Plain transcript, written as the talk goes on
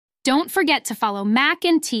Don't forget to follow Mac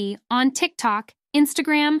and T on TikTok,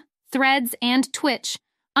 Instagram, Threads, and Twitch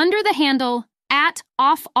under the handle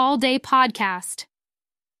 @OffAllDayPodcast.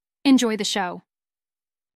 Enjoy the show.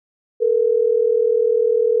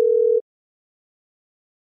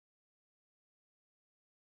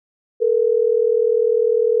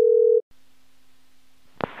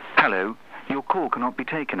 Hello, your call cannot be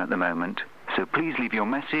taken at the moment, so please leave your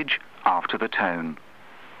message after the tone.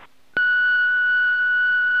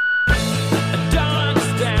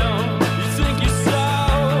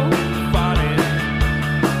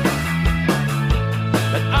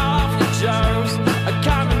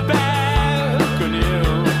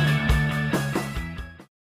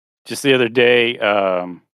 Just the other day,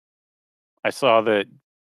 I saw that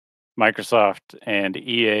Microsoft and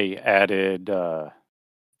EA added the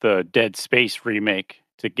Dead Space remake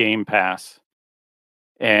to Game Pass,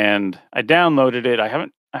 and I downloaded it. I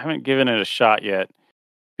haven't given it a shot yet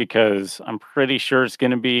because I'm pretty sure it's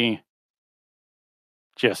going to be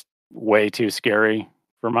just way too scary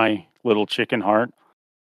for my little chicken heart.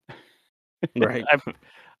 Right.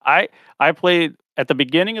 I played at the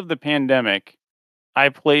beginning of the pandemic. I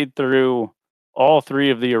played through all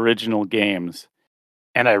 3 of the original games,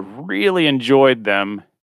 and I really enjoyed them.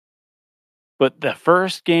 But the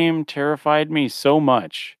first game terrified me so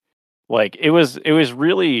much. Like it was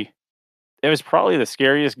probably the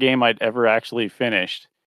scariest game I'd ever actually finished.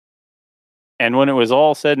 And when it was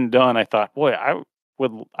all said and done, I thought, boy,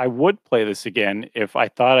 I would play this again if I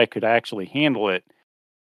thought I could actually handle it.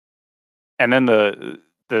 And then the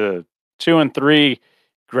 2 and 3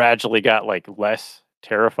 gradually got like less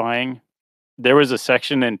terrifying. There was a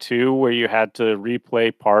section in 2 where you had to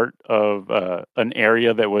replay part of an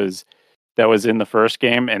area that was in the first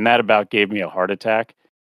game, and that about gave me a heart attack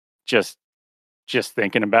just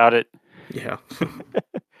thinking about it. Yeah.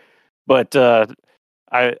 But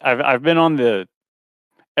I've been on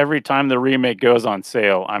every time the remake goes on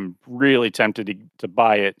sale, I'm really tempted to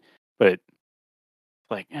buy it, but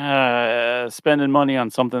like spending money on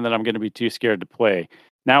something that I'm going to be too scared to play.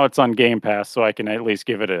 Now it's on Game Pass, so I can at least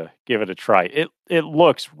give it a try. It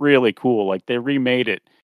looks really cool. Like they remade it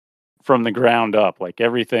from the ground up. Like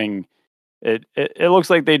everything, it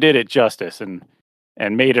looks like they did it justice and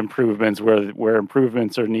made improvements where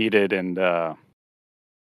improvements are needed, and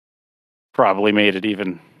probably made it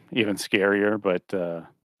even scarier. But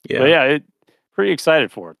pretty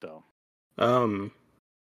excited for it though.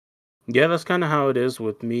 Yeah, that's kind of how it is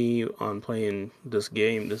with me on playing this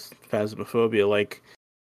game, this Phasmophobia. Like,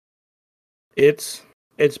 it's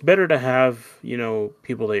better to have,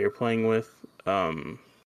 people that you're playing with, because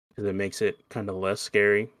it makes it kind of less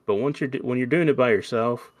scary. But when you're doing it by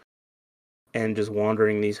yourself and just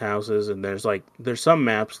wandering these houses, and there's some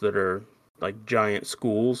maps that are like giant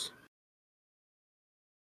schools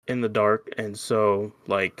in the dark, and so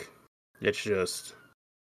like it's just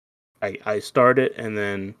I start it and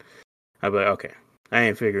then I'm like, okay, I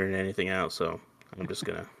ain't figuring anything out, so I'm just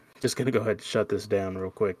gonna go ahead and shut this down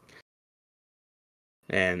real quick.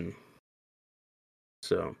 And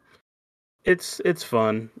so it's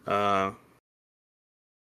fun. I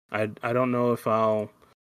don't know if I'll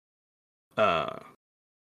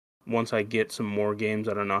once I get some more games,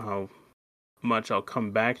 I don't know how much I'll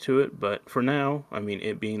come back to it, but for now, I mean,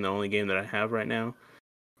 it being the only game that I have right now,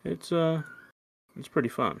 it's pretty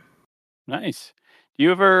fun. Nice. Do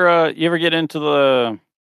you ever get into the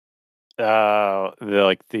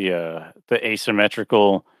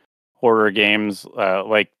asymmetrical horror games,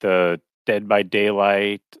 like the Dead by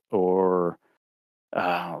Daylight, or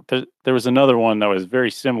there was another one that was very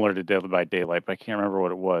similar to Dead by Daylight, but I can't remember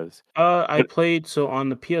what it was. I played, so on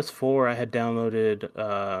the PS4 I had downloaded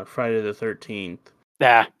Friday the 13th.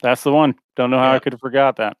 Yeah, that's the one. Don't know how I could have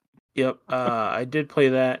forgot that. Yep. I did play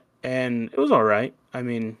that, and it was all right. I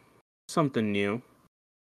mean, something new,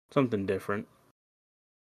 something different.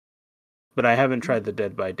 But I haven't tried the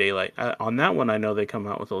Dead by Daylight. On that one, I know they come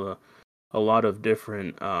out with a lot of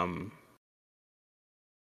different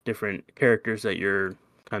characters that you're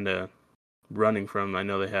kind of running from. I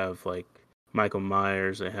know they have like Michael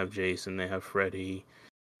Myers, they have Jason, they have Freddy.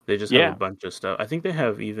 They just have a bunch of stuff. I think they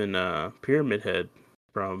have even Pyramid Head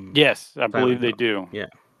from. Yes, I believe they do. Yeah,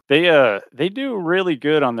 they do really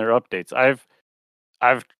good on their updates.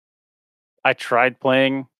 I tried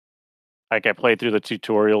playing, like I played through the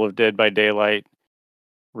tutorial of Dead by Daylight.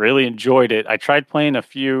 Really enjoyed it. I tried playing a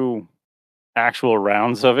few actual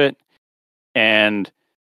rounds of it, and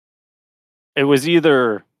it was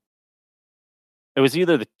either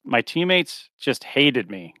my teammates just hated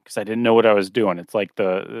me because I didn't know what I was doing. It's like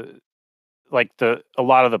a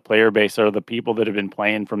lot of the player base are the people that have been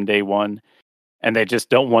playing from day one, and they just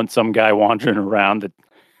don't want some guy wandering around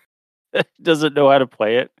that doesn't know how to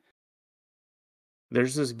play it.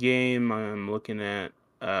 There's this game I'm looking at.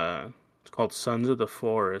 It's called Sons of the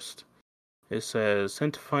Forest. It says,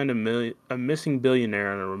 sent to find a missing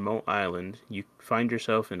billionaire on a remote island. You find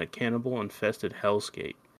yourself in a cannibal-infested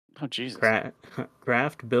hellscape. Oh, Jesus.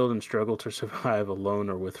 Craft, build, and struggle to survive alone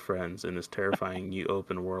or with friends in this terrifying new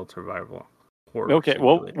open-world survival horror Okay,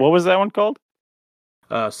 simulator. what was that one called?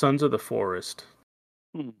 Sons of the Forest.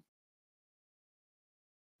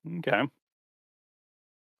 Okay.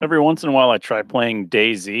 Every once in a while I try playing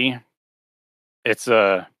DayZ.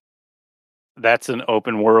 That's an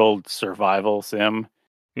open world survival sim.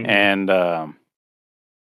 Mhm. And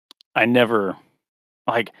I never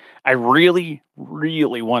I really,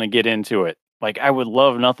 really want to get into it. Like, I would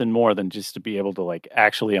love nothing more than just to be able to like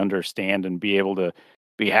actually understand and be able to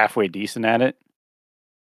be halfway decent at it.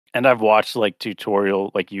 And I've watched like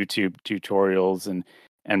YouTube tutorials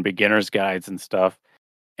and beginners guides and stuff.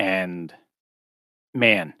 And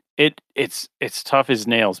man, it's tough as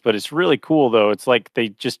nails, but it's really cool though. It's like they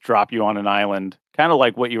just drop you on an island, kind of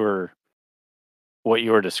like what you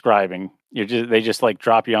were describing. They just like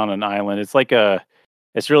drop you on an island.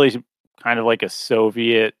 It's really kind of like a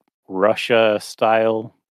Soviet Russia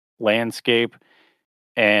style landscape,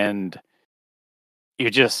 and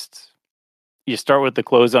you start with the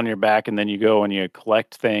clothes on your back, and then you go and you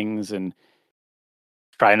collect things and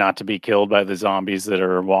try not to be killed by the zombies that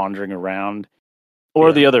are wandering around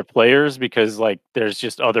or the Yeah. other players, because like there's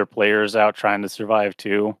just other players out trying to survive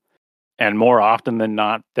too. And more often than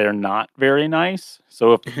not, they're not very nice.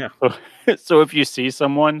 So Yeah. if you see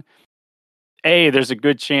someone, there's a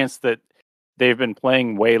good chance that they've been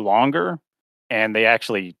playing way longer and they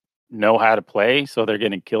actually know how to play, so they're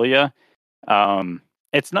going to kill you.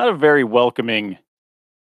 It's not a very welcoming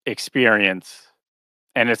experience,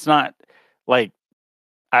 and it's not like,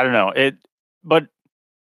 I don't know it, but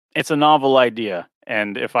it's a novel idea,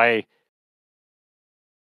 and if I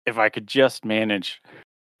could just manage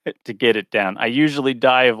to get it down. I usually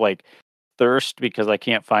die of like thirst because I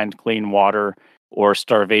can't find clean water, or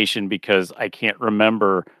starvation because I can't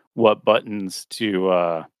remember what buttons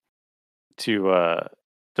to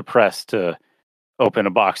to press to open a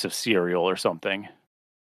box of cereal or something.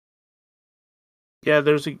 Yeah,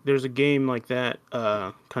 there's a game like that,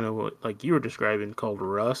 kind of what like you were describing, called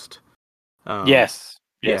Rust. Yes.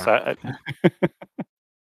 Yes. Yeah,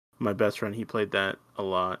 my best friend, he played that a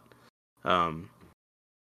lot. Um,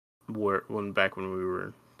 when we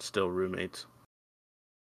were still roommates.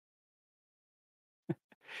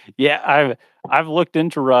 Yeah, I've looked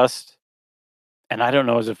into Rust, and I don't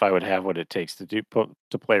know as if I would have what it takes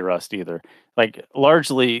to play Rust either. Like,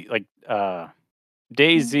 largely like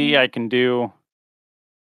DayZ I can do,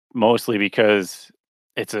 mostly because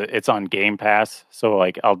it's on Game Pass. So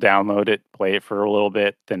like I'll download it, play it for a little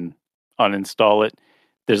bit, then uninstall it.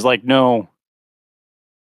 There's like no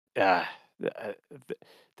uh, uh,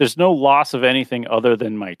 there's no loss of anything other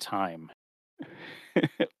than my time.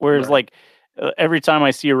 Whereas Right. like every time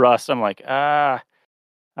I see Rust, I'm like, I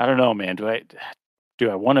don't know, man. Do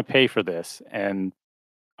I want to pay for this? And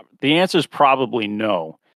the answer is probably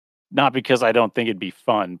no. Not because I don't think it'd be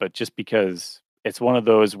fun, but just because it's one of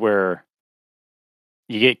those where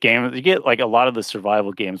you get like a lot of the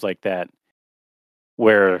survival games like that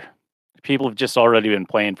where people have just already been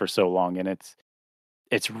playing for so long, and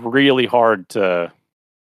it's really hard to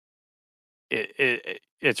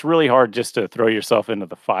it's really hard just to throw yourself into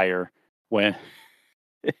the fire when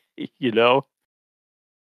you know.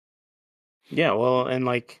 Yeah, well, and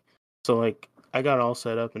like I got all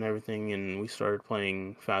set up and everything, and we started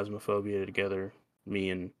playing Phasmophobia together, me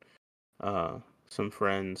and uh some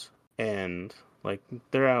friends, and like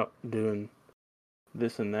they're out doing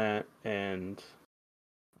this and that, and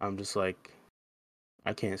I'm just like,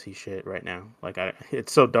 I can't see shit right now. Like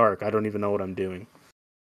it's so dark, I don't even know what I'm doing.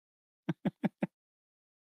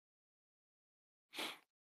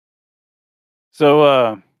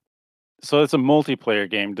 So so it's a multiplayer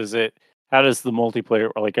game. How does the multiplayer,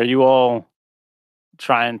 like, are you all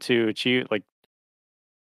trying to achieve like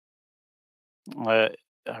uh,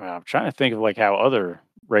 I'm trying to think of like how other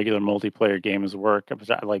regular multiplayer games work.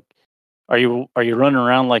 Like, are you running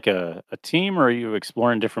around like a team, or are you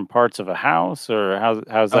exploring different parts of a house, or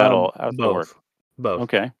how's that work? Both, both.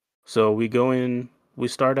 Okay. So we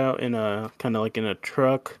start out in a kind of like in a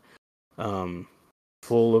truck, um,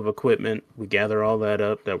 full of equipment. We gather all that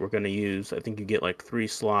up that we're going to use. I think you get like 3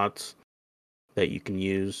 slots that you can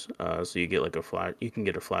use. So you get like you can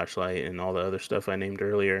get a flashlight and all the other stuff I named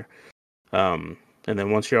earlier. Um, And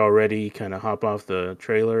then once you're all ready, kind of hop off the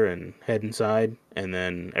trailer and head inside. And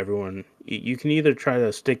then everyone, you can either try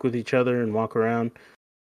to stick with each other and walk around.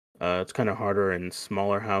 It's kind of harder in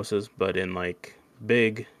smaller houses, but in like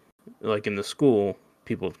big, like in the school,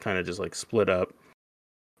 people kind of just like split up.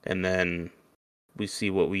 And then we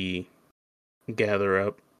see what we gather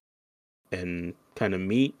up and kind of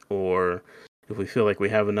meet, or if we feel like we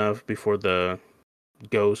have enough before the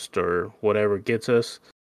ghost or whatever gets us,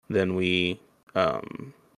 then we hop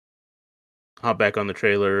back on the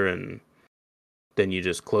trailer, and then you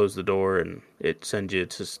just close the door and it sends you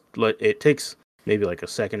to it takes maybe like a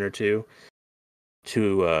second or two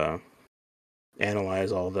to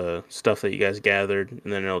analyze all the stuff that you guys gathered,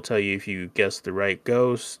 and then it'll tell you if you guess the right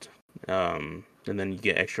ghost, and then you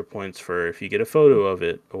get extra points for if you get a photo of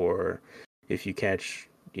it, or if you catch,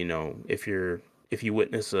 if you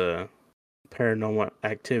witness a paranormal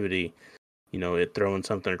activity, it throwing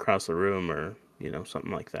something across the room, or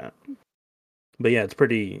something like that. But yeah, it's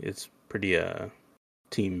pretty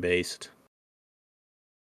team based.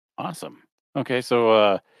 Awesome. Okay,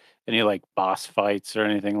 so any like boss fights or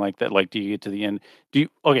anything like that? Like, do you get to the end?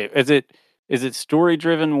 Is it story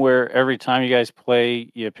driven where every time you guys play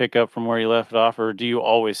you pick up from where you left off, or do you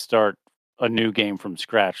always start a new game from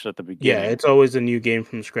scratch at the Yeah, beginning? it's always a new game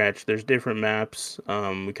from scratch. There's different maps.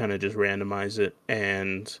 We kind of just randomize it,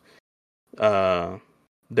 and uh,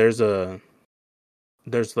 there's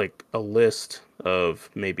like a list of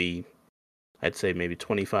I'd say maybe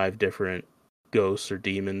 25 different ghosts or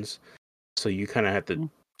demons. So you kind of have to Mm.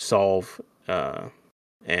 solve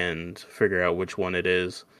and figure out which one it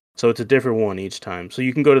is. So it's a different one each time. So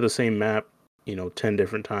you can go to the same map, 10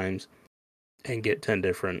 different times and get 10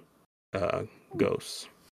 different ghosts.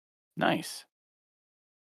 Nice.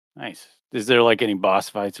 Nice. Is there like any boss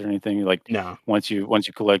fights or anything like No, once you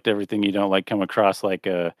collect everything you don't like come across like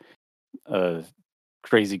a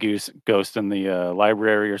crazy goose ghost in the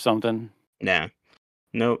library or something? nah,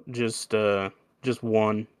 nope, just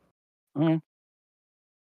one. Okay.